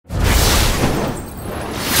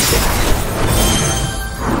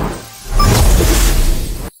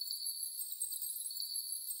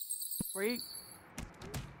freak.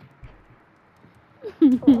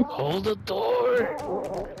 Hold the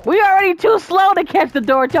door. We already too slow to catch the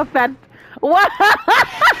door. Your fat. What?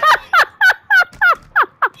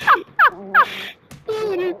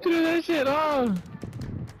 Oh, they threw that shit off.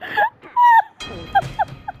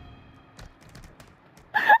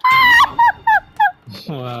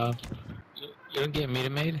 Wow. You don't get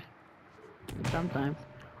meter maid? Sometimes.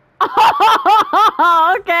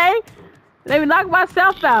 Oh, okay. Let me knock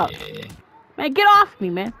myself out. Yeah. Man, get off me,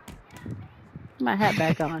 man. Put my hat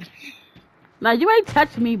back on. Now you ain't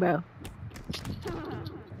touching me, bro.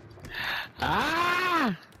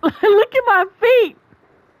 Ah! Look at my feet.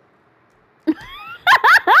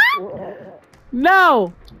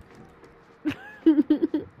 No.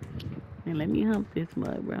 And let me hump this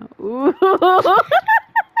mug, bro. Ooh.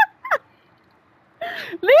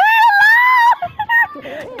 Leave me alone!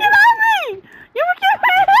 Get off me! You get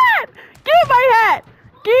my hat! Give my hat!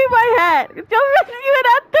 Give my hat! You better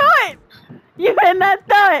not do it! You better not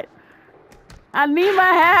do it! I need my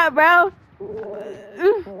hat, bro.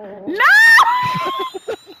 No!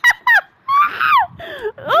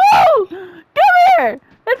 Ooh! Come here!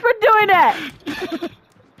 That's for doing that!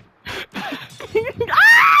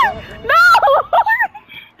 Ah! No!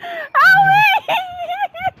 Help me!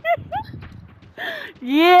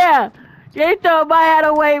 Yeah! You ain't throwing my hat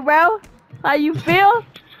away, bro. How you feel?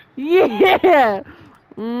 Yeah!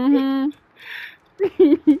 Mm-hmm.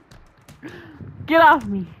 Get off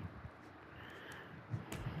me.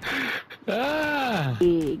 Ah!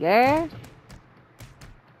 Hey, girl.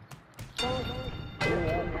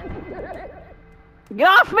 Get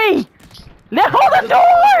off me! Let hold the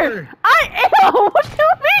door! I am! What you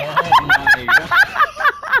mean? Oh my god.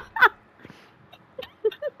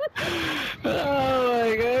 Oh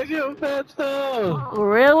my god, you fatso.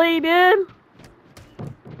 Really, dude?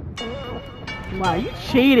 Wow, you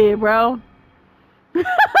cheated, bro.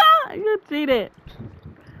 You cheated.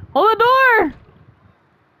 Hold the door!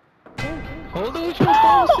 Hold on with your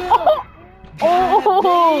phone, Oh!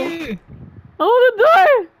 Hold the door!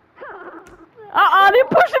 They're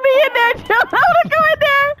pushing me in there, too. I wanna go in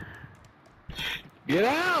Get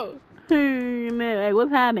out! there. Hey,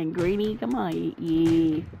 what's happening, Greenie? Come on,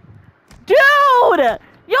 yeah. Dude!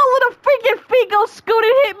 Your little freaking feet go scoot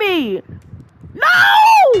and hit me!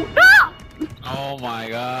 No! No! Oh my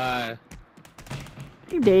god.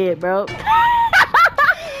 You dead, bro.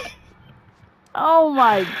 Oh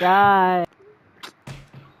my god.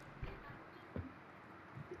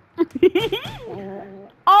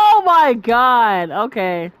 Oh my god.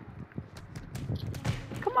 Okay.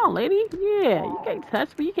 Come on, lady. Yeah, you can't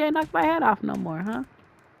touch me. You can't knock my head off no more, huh?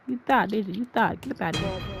 You thought, did you? You thought. Get up out of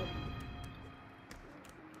here.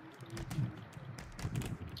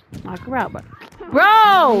 Knock her out, bro.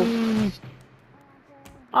 Bro!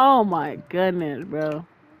 Oh my goodness, bro.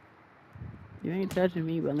 You ain't touching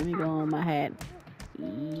me, but let me go on my hat.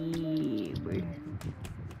 Yeah, boy.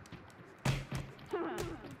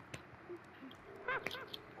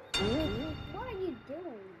 What are you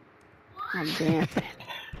doing? I'm dancing.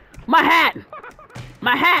 My hat!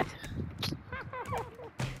 My hat!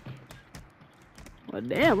 Well,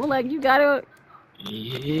 damn, look like you got it.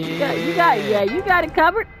 Yeah. You got it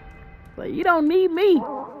covered. But you don't need me.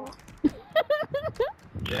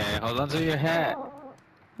 Yeah, hold on to your hat.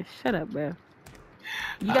 Shut up, bro.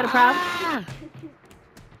 You got a problem?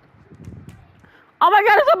 Oh my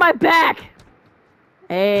god, it's on my back!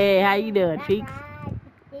 Hey, how you doing, cheeks?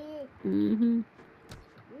 Mm-hmm.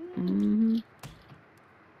 Mm-hmm.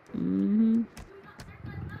 Mm-hmm.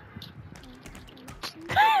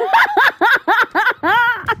 No!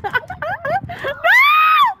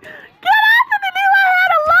 Get off of me! Leave my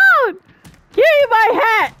hat alone! Give me my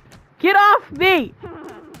hat! Get off me!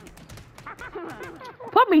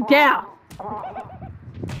 Put me down!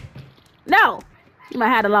 No! Leave my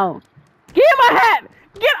hat alone. Give me my hat!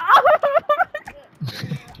 Get off!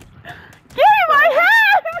 Give me my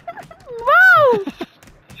hat! Move!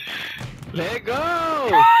 Let go!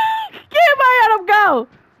 Give me my hat! I'm go!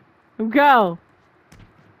 I'm go!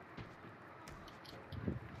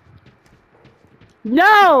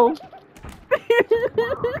 No!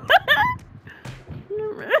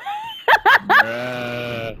 Bruh.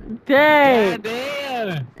 Dang! God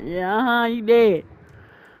damn! Yeah, you did.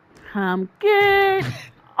 I'm good.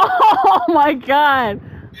 Oh my god!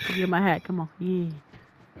 Give my hat. Come on. Yeah.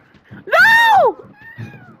 No!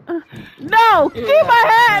 No! Give my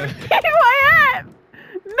hat! Give my hat!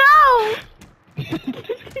 No!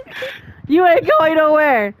 You ain't going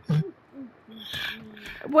nowhere.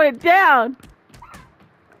 Put it down.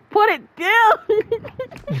 Put it down.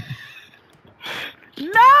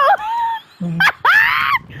 No!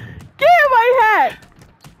 Give my hat.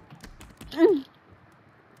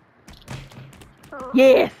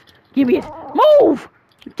 Yes. Give me it. Move.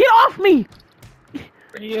 Get off me.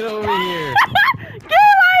 Bring it over here. Give me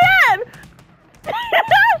my hat.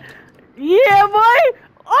 Yeah, boy.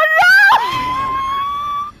 Oh no.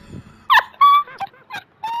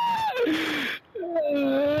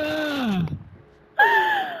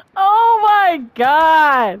 Oh my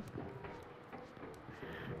God.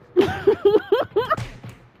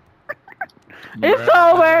 It's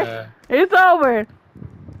over. It's over.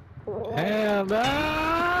 Hell no.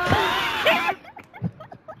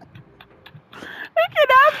 We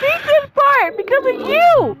cannot beat this part because of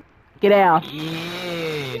you. Get out.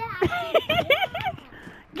 Yeah.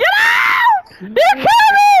 Get out! They're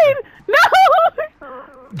coming! No!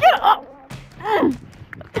 Get up!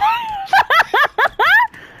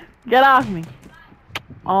 Get off me.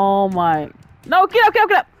 Oh my. No, get up, get up,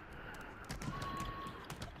 get up.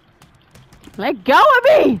 Let go of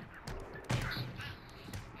me!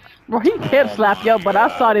 Bro, he kept slap yo, but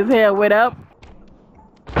I saw his head went up.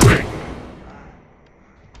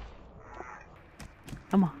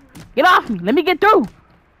 Come on. Get off me. Let me get through.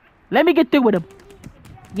 Let me get through with him.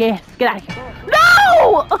 Yes, get out of here.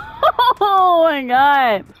 No! Oh my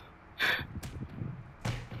God.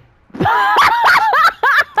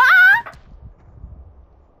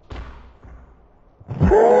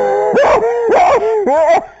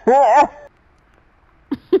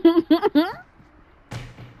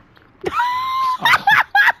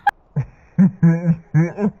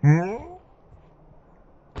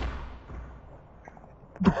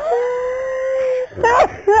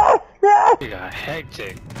 You got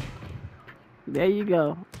hectic. There you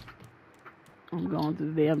go. I'm going to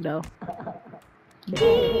the damn door.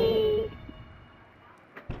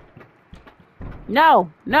 No,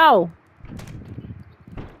 no.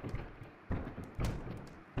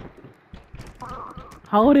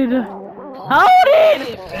 Hold it. Hold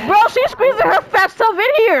it! Bro, she's squeezing her fat stuff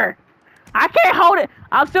in here. I can't hold it.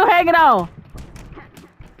 I'm still hanging on.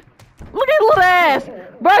 Look at his little ass.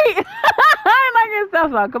 Bro, he knock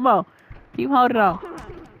himself out. Come on. Keep holding on.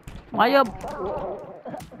 Why you... That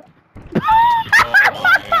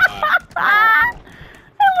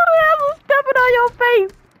little ass was stepping on your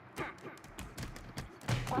face.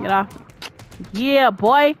 Get off. Yeah,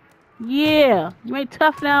 boy. Yeah. You ain't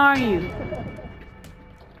tough now, are you?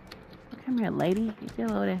 Come here, lady. You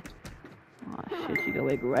still over there. Oh, shit. She gonna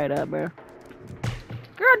wake right up, bro.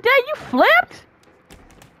 Girl, dang, you flipped?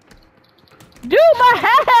 Dude, my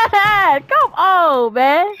hat! Come on,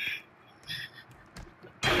 man.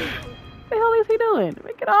 What the hell is he doing?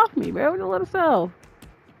 Make it off me, bro. Your little self.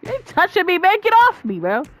 You ain't touching me, man. Get off me,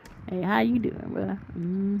 bro. Hey, how you doing, bro?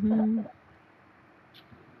 Mm-hmm.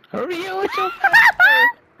 Hurry up with your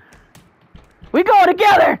We going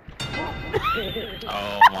together!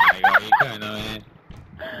 Oh my God, you kind of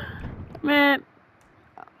Man.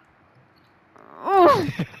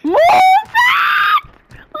 Move back!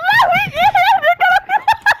 Let me in!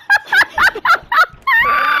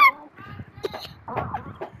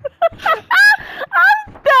 I'm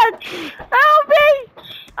stuck! Help me!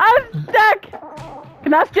 I'm stuck!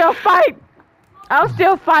 Can I still fight? I'm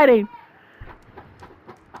still fighting.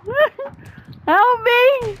 Help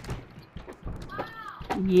me!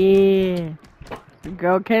 Yeah. The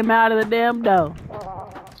girl came out of the damn door.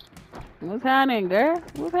 What's happening, girl?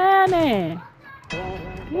 What's happening?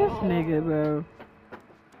 This nigga, bro.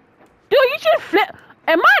 Dude, you should flip.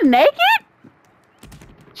 Am I naked?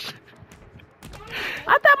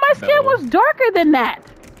 I thought my skin was darker than that.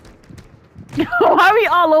 Why are we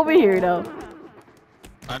all over here, though?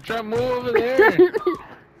 I'm trying to move over there.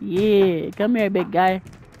 Yeah, come here, big guy.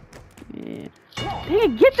 Yeah.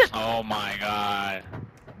 Dang, get the... Oh my God.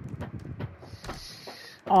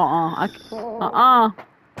 No!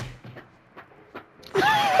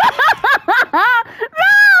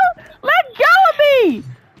 Let go of me!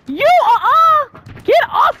 You, Get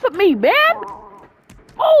off of me, man!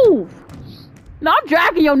 Move! No, I'm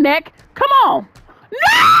dragging your neck. Come on! No!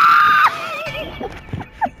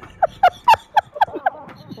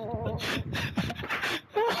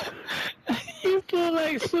 You feel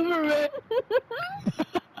like Superman.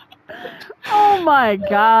 Oh my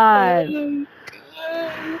God.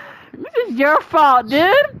 This is your fault,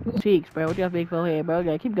 dude. Cheeks, bro. With your big forehead, bro.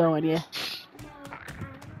 Okay, keep going, yeah.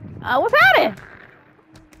 What's happening?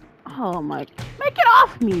 Oh my. Make it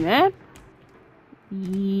off me, man.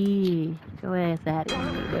 Yeah. Get your ass out of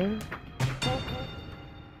here, bro.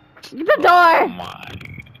 Get the door. Oh my.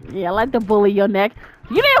 Yeah, I like to bully your neck.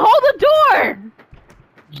 You didn't hold the door.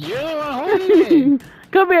 You're holding it.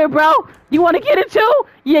 Come here, bro. You want to get it too?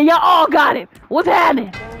 Yeah, y'all all got it. What's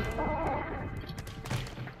happening?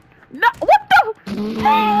 No, what the?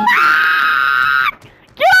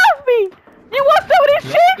 Get off me! You want some of this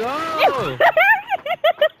Let's shit? go!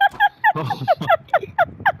 Oh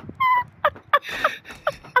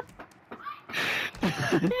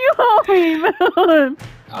You hold me, man.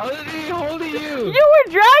 How is he holding you? You were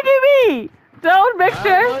dragging me. Don't make I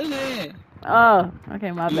sure. wasn't. Oh,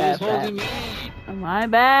 okay, my He bad. was holding me. My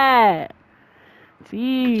bad.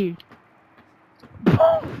 See.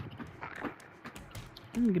 Let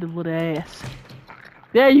me get his little ass.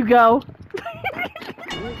 There you go.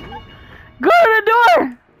 Go to the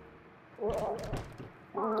door.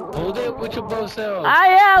 Hold it with your both self. I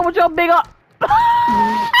am with your big arm.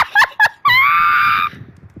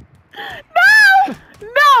 No!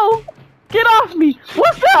 No! Get off me!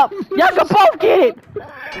 What's up? Y'all can both get it!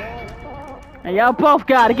 And y'all both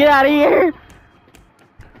gotta get out of here!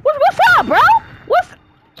 What's up, bro?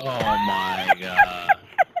 Oh my god.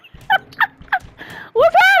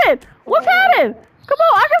 What's happening? What's happening? Come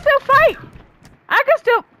on, I can still fight! I can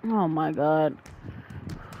still... Oh my god.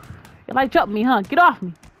 You like jump me, huh? Get off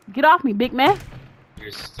me. Get off me, big man.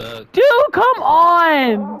 You're stuck. Dude, come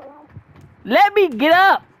on! Let me get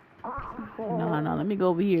up! No, let me go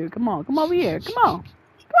over here. Come on, come over here. Come on.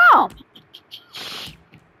 Come on.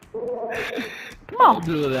 Come on. Don't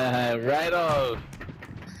do that. Right off.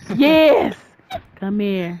 Yes. Come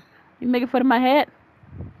here. You making fun of my hat?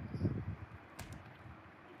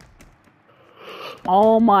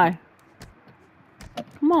 Oh my.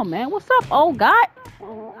 Come on, man. What's up, old guy?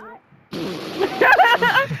 Get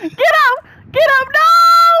up! Get up!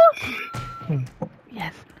 No!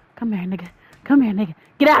 Yes. Come here, nigga. Come here, nigga.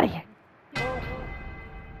 Get out of here.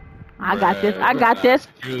 I got this. I got this.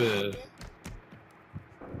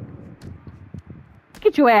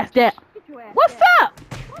 Get your ass down. What's up?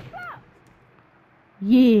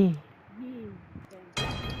 Yeah.